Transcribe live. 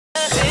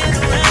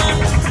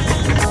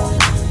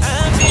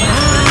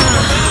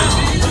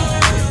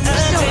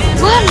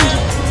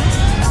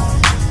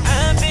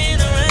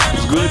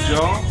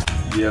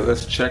Yeah,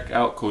 let's check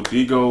out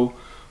Kodigo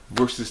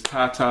versus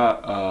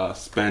Tata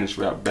Spanish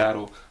rap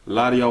battle. A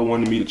lot of y'all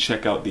wanted me to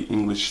check out the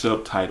English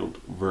subtitled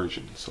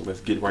version, so let's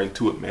get right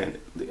into it, man.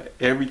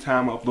 Every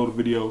time I upload a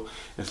video,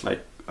 it's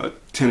like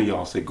 10 of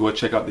y'all say go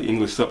check out the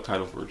English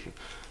subtitle version.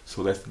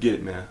 So let's get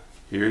it, man.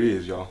 Here it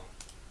is, y'all.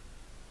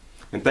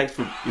 And thanks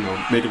for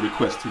making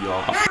requests to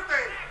y'all.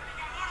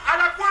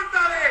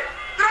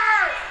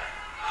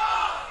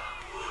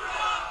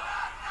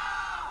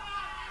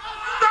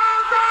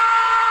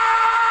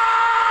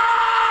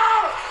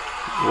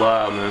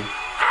 Wow, man.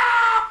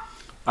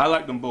 I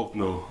like them both,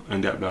 though,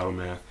 in that battle,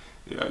 man.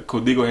 Yeah,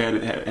 Kodigo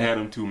had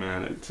them too,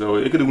 man. So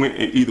it could have went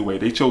either way.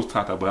 They chose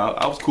Tata, but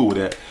I was cool with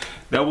that.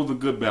 That was a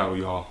good battle,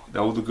 y'all.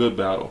 That was a good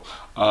battle.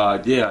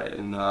 Yeah,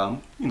 and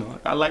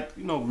I like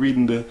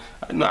reading the.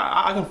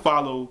 I can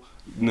follow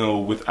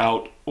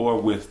without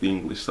or with the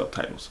English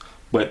subtitles.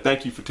 But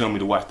thank you for telling me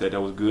to watch that. That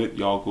was good.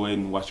 Y'all go ahead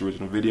and watch the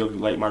original video. If you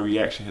like my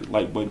reaction, hit the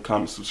like button,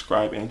 comment,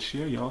 subscribe, and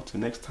share, y'all.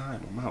 Till next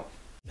time, I'm out.